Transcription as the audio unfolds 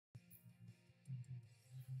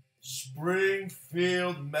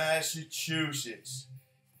Springfield, Massachusetts.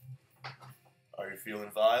 Are you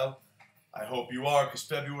feeling vile? I hope you are, because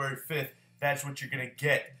February 5th, that's what you're going to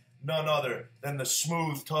get. None other than the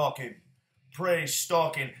smooth-talking,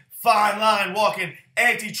 prey-stalking, fine-line walking,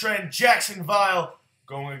 anti-trend JVile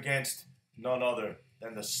going against none other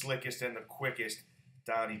than the slickest and the quickest,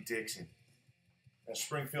 Donnie Dixon. Now,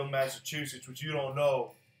 Springfield, Massachusetts, which you don't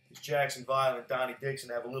know, is JVile and Donnie Dixon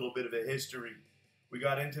have a little bit of a history. We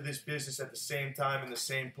got into this business at the same time in the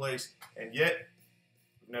same place, and yet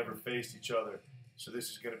we've never faced each other. So this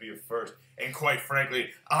is going to be a first. And quite frankly,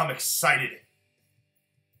 I'm excited.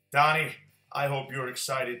 Donnie, I hope you're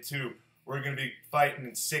excited too. We're going to be fighting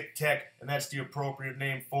in sick tech, and that's the appropriate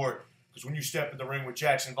name for it. Because when you step in the ring with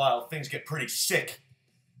JVile, things get pretty sick.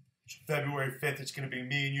 February 5th, it's going to be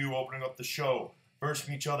me and you opening up the show,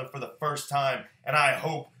 versing each other for the first time, and I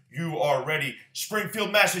hope you are ready.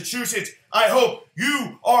 Springfield, Massachusetts, I hope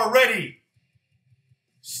you are ready.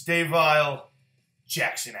 Stay vile.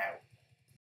 Jackson out.